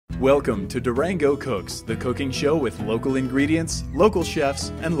Welcome to Durango Cooks, the cooking show with local ingredients, local chefs,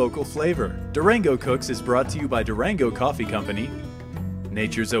 and local flavor. Durango Cooks is brought to you by Durango Coffee Company,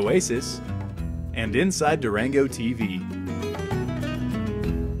 Nature's Oasis, and Inside Durango TV.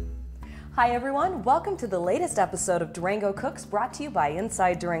 Hi everyone, welcome to the latest episode of Durango Cooks, brought to you by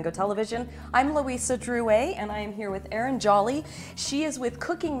Inside Durango Television. I'm Louisa Drouet and I am here with Erin Jolly. She is with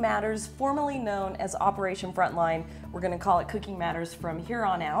Cooking Matters, formerly known as Operation Frontline. We're going to call it Cooking Matters from here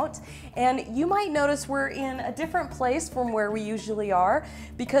on out. And you might notice we're in a different place from where we usually are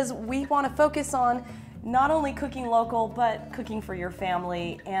because we want to focus on not only cooking local, but cooking for your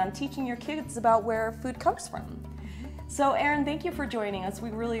family and teaching your kids about where food comes from. So Erin, thank you for joining us. We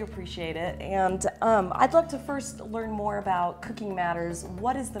really appreciate it. And I'd love to first learn more about Cooking Matters.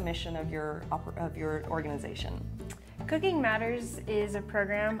 What is the mission of your organization? Cooking Matters is a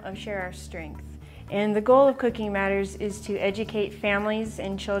program of Share Our Strength. And the goal of Cooking Matters is to educate families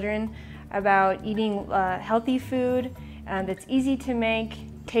and children about eating healthy food that's easy to make,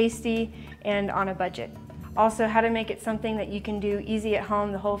 tasty, and on a budget. Also, how to make it something that you can do easy at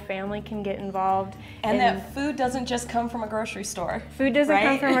home, the whole family can get involved. And that food doesn't just come from a grocery store. Food doesn't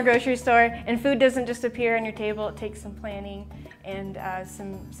come from a grocery store, and food doesn't just appear on your table. It takes some planning and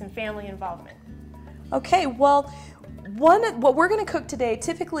some family involvement. Okay, well, what we're going to cook today,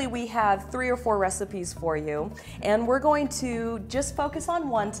 typically we have 3 or 4 recipes for you, and we're going to just focus on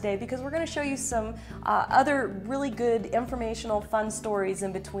one today because we're going to show you some other really good informational fun stories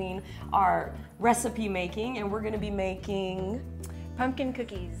in between our recipe making, and we're going to be making pumpkin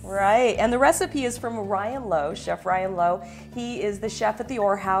cookies. Right, and the recipe is from Ryan Lowe, Chef Ryan Lowe. He is the chef at the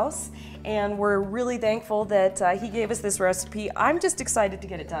Orr House, and we're really thankful that he gave us this recipe. I'm just excited to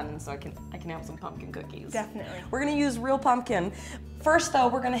get it done, and so I can have some pumpkin cookies. Definitely. We're going to use real pumpkin. First, though,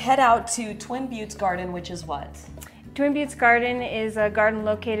 we're going to head out to Twin Buttes Garden, which is what? Twin Buttes Garden is a garden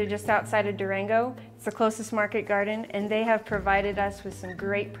located just outside of Durango. It's the closest market garden, and they have provided us with some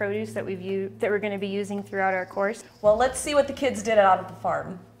great produce that we're going to be using throughout our course. Well, let's see what the kids did out at the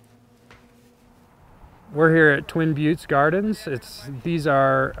farm. We're here at Twin Buttes Gardens. These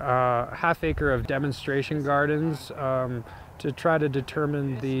are a half-acre of demonstration gardens to try to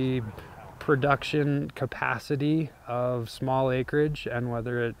determine the production capacity of small acreage and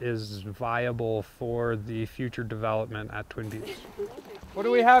whether it is viable for the future development at Twin Buttes. What do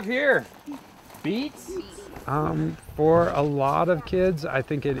we have here? Beets? For a lot of kids, I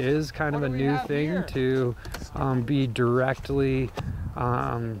think it is kind of a new thing to be directly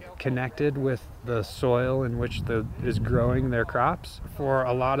connected with the soil in which is growing their crops. For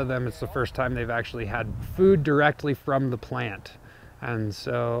a lot of them, it's the first time they've actually had food directly from the plant. And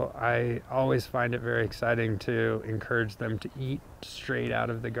so I always find it very exciting to encourage them to eat straight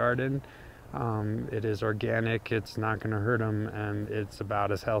out of the garden. It is organic, it's not going to hurt them, and it's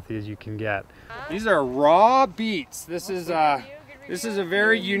about as healthy as you can get. These are raw beets. This is a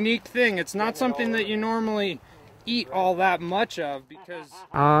very unique thing. It's not something that you normally eat all that much of because,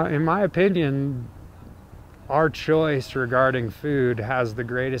 in my opinion, our choice regarding food has the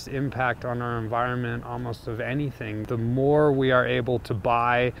greatest impact on our environment almost of anything. The more we are able to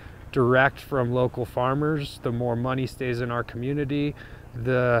buy direct from local farmers, the more money stays in our community,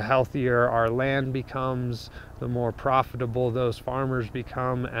 the healthier our land becomes, the more profitable those farmers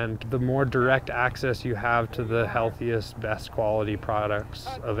become, and the more direct access you have to the healthiest, best quality products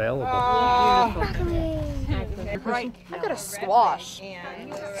available. Right. I got a squash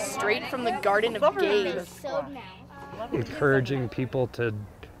straight from the Garden of Gabe. Encouraging people to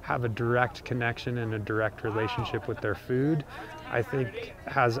have a direct connection and a direct relationship with their food, I think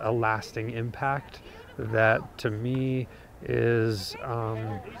has a lasting impact that to me is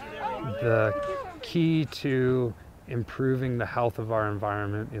the key to improving the health of our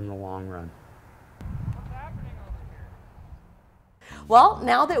environment in the long run. Well,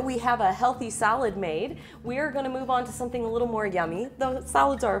 now that we have a healthy salad made, we are going to move on to something a little more yummy. The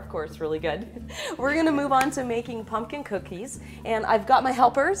salads are, of course, really good. We're going to move on to making pumpkin cookies. And I've got my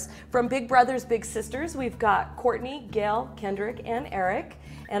helpers from Big Brothers Big Sisters. We've got Courtney, Gail, Kendrick, and Eric.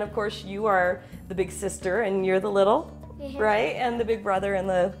 And of course, you are the big sister and you're the little, right? And the big brother and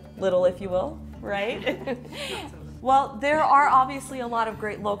the little, if you will, right? Well, there are obviously a lot of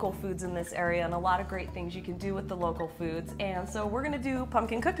great local foods in this area and a lot of great things you can do with the local foods. And so we're going to do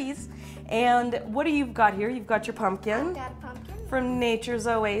pumpkin cookies. And what do you got here? You've got your pumpkin. I've got a pumpkin from Nature's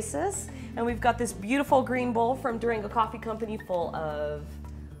Oasis. And we've got this beautiful green bowl from Durango Coffee Company full of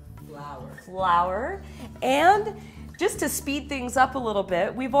flour. And just to speed things up a little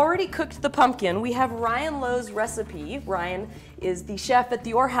bit, we've already cooked the pumpkin. We have Ryan Lowe's recipe. Ryan is the chef at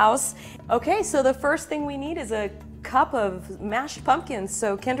the Orr House. Okay, so the first thing we need is a cup of mashed pumpkins.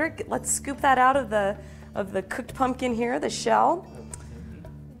 So Kendrick, let's scoop that out of the cooked pumpkin here, the shell.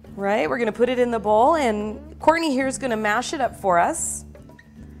 Right, we're gonna put it in the bowl, and Courtney here is gonna mash it up for us.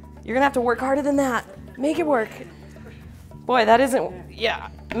 You're gonna have to work harder than that. Make it work. Boy, that isn't, yeah.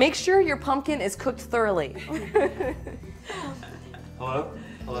 Make sure your pumpkin is cooked thoroughly. Hello?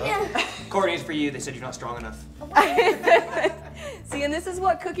 Hello? Yeah. Courtney's for you. They said you're not strong enough. See, and this is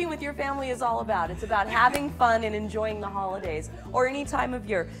what cooking with your family is all about. It's about having fun and enjoying the holidays or any time of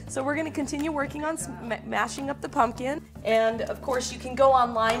year. So we're going to continue working on mashing up the pumpkin. And of course, you can go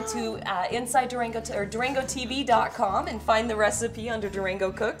online to Inside Durango or DurangoTV.com and find the recipe under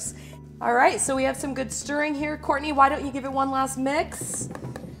Durango Cooks. All right, so we have some good stirring here. Courtney, why don't you give it one last mix?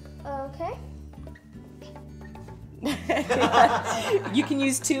 Okay. You can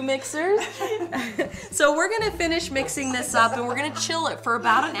use 2 mixers. So we're gonna finish mixing this up and we're gonna chill it for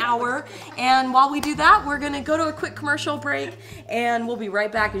about an hour. And while we do that, we're gonna go to a quick commercial break and we'll be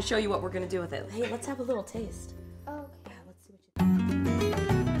right back and show you what we're gonna do with it. Hey, let's have a little taste.